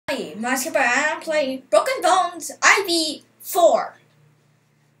Hi, my skipper and I'm playing Broken Bones IV4.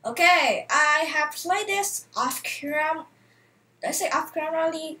 Okay, I have played this off camera. Did I say off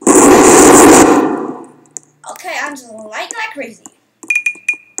camera? Okay, I'm just like crazy.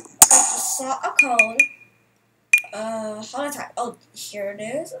 I just saw a code. How to type? Oh, here it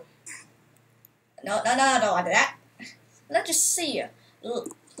is. No, don't like that. Let's just see. Oh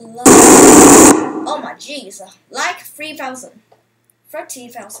my jeez, like 3,000.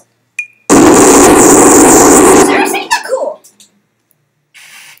 30,000. Seriously, not cool.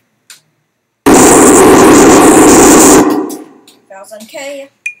 1,000K.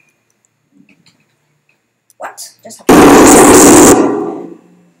 What just happened?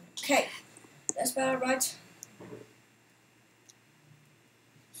 Okay, that's better, right?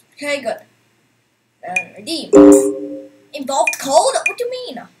 Okay, good. Redeem. Involved code? What do you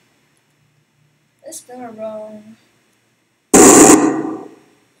mean? That's better wrong.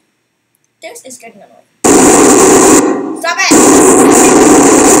 This is getting annoying. Stop it!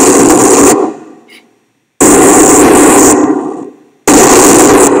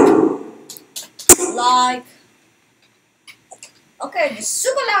 Like, okay, just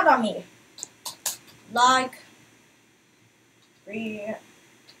super loud on me. Like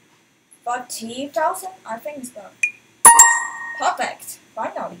 40,000? I think it's done. Perfect.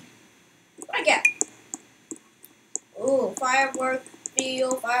 Finally. What I get? Ooh, firework,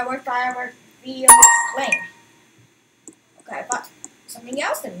 field, firework, field, claim. Okay, but something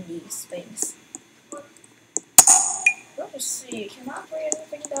else than these things. Let's see, can I upgrade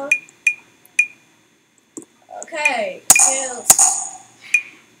anything though? Okay, skills.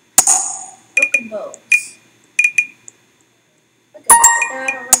 Broken bones. Okay, put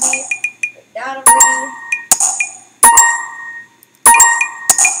that already. Put that already.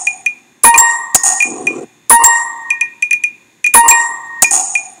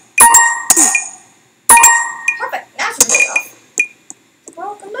 Perfect, naturally enough.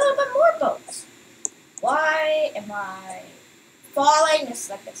 Broke a little bit more bones. Why am I falling just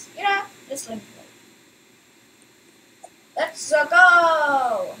like this? You know, just like this. Let's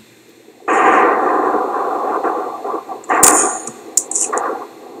go!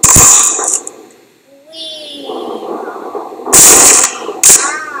 Wee!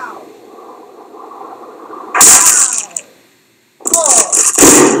 Ow! Ow!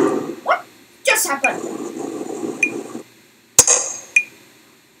 Oh! What just happened?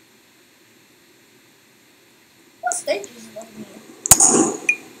 What stage is it of me?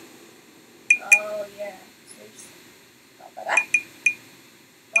 Oh yeah, stage. Not by that.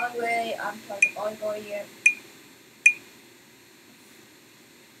 By the way, I'm trying to volleyball here.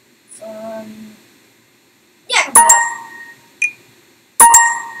 Yeah, come on.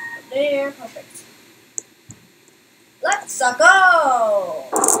 There, perfect. Let's go!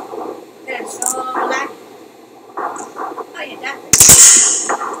 There's so laggy. Oh yeah, that thing.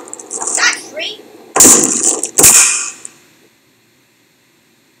 That's free!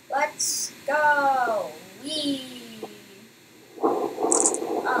 Let's go! Wee! Oh.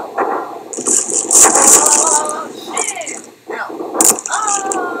 Oh, shit! Ow. Oh!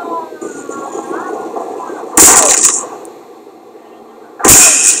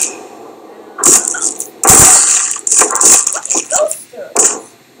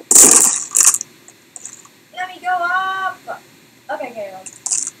 Let me go up! Okay, Caleb.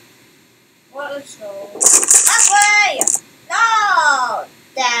 Well, let's go. That way! No!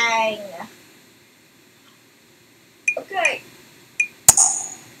 Dang. Okay.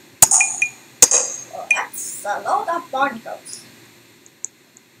 Well, that's a load of barnacles.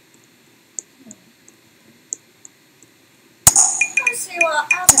 Let's see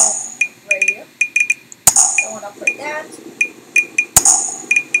what else I have right here. Don't want to upgrade that.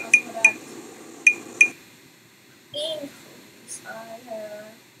 I'll put that. Increase. I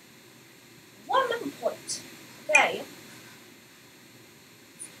have 1 living point. Okay.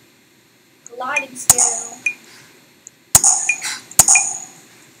 Gliding skill.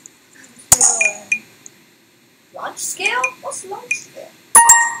 Launch scale? What's launch scale?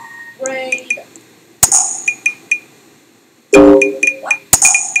 Grade. What?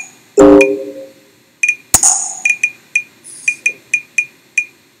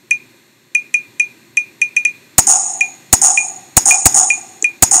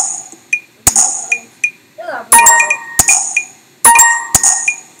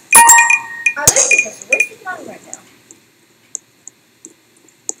 I literally just wasted money right now.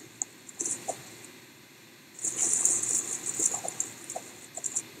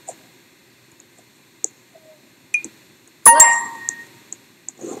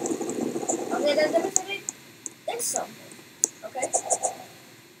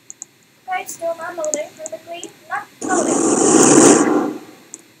 it's still not loading perfectly. Not loading.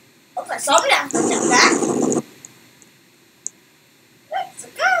 Okay, so I'm gonna have to jump back. Let's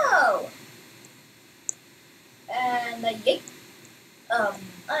go! And the yeet.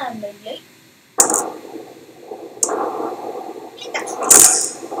 And the yeet. In that tree.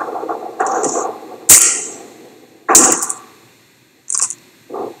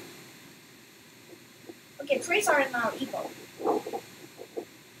 Okay, trees are now equal.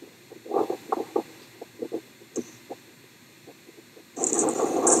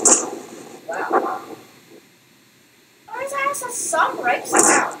 Wow. Ours has some breaks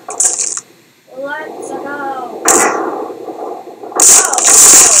now. Let's go.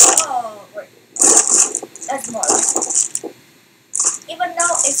 Oh, wait. That's more like. Even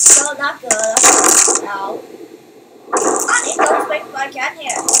though it's still not good. No. I need those things I can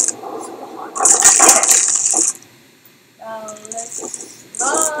hit. Super hot. Let's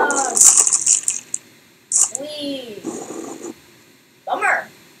run. Wee. Bummer.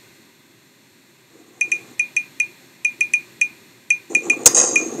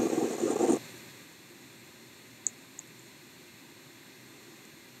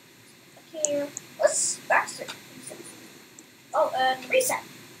 Okay, let's backstreet. Oh, and reset.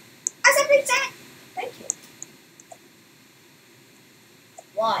 I said reset. Thank you.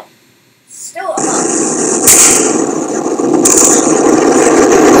 Why? Still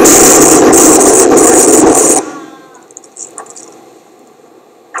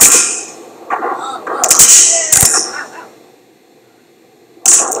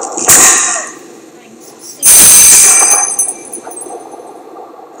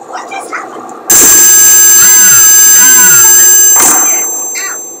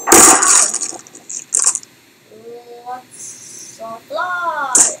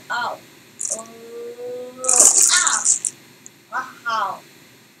fly! Ow! Ow! Wow!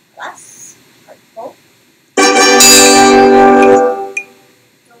 That's hurtful.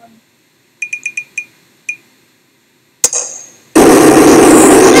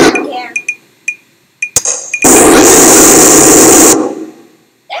 Again.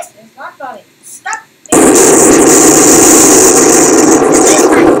 This is not funny. Stop being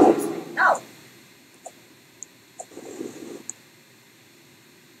no.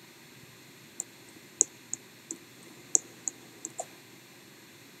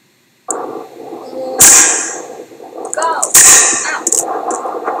 Go! Ow! Ow!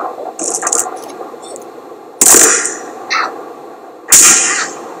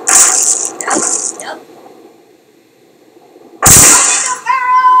 Yep.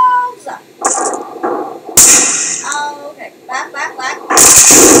 Oh, okay. Back.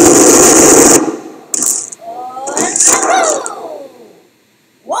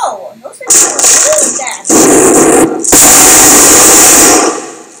 Whoa! Those things are really bad.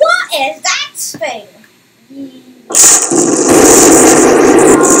 What is that thing?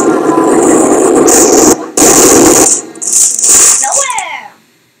 Nowhere!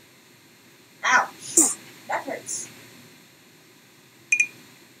 Ouch. That hurts.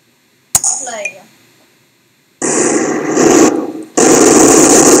 Play.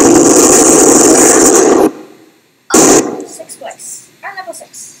 Oh, 6th place. And level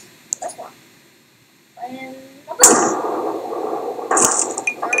 6. That's one. And level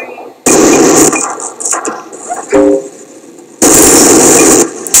 3.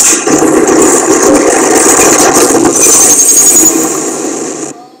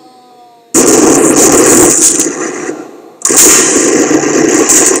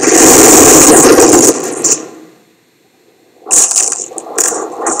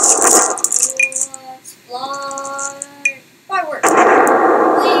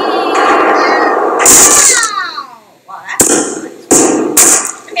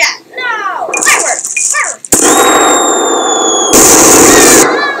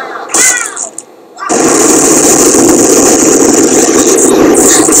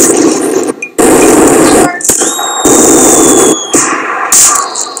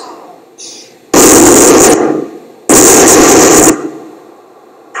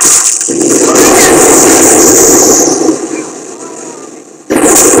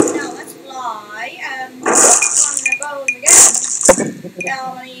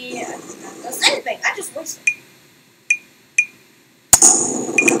 Does anything. I just wasted.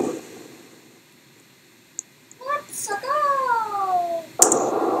 Let's go.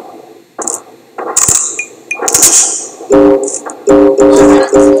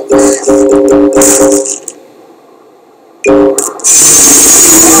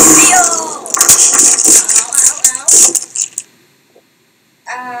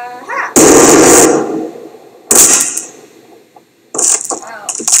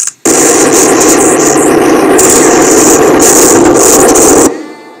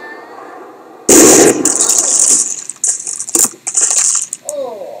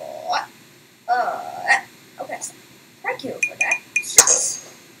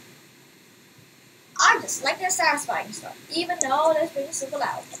 this, like the satisfying stuff, even though this being super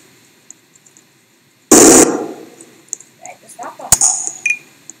loud. Right, the stop button.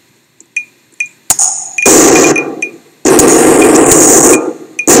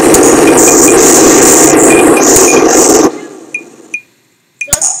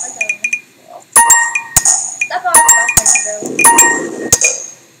 Just like that. Well, that's all the best thing to do.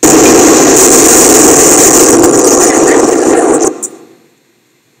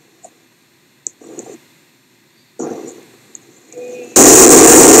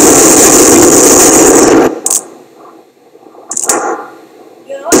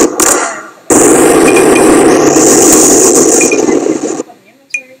 You know what?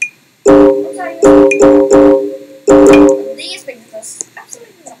 These things does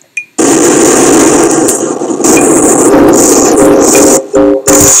absolutely nothing.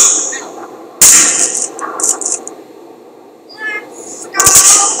 Let's go!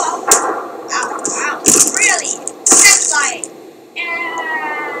 Ow, ow, really? That's like, ow.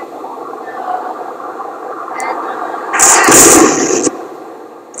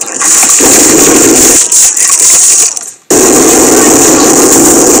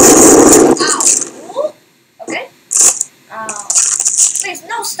 Okay. There's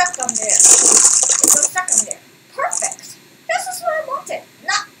no stuck on there. There's no stuck on there. Perfect. This is what I wanted.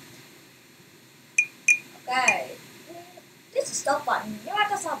 Nah. Okay. This is still fun. You have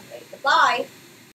to celebrate. Goodbye.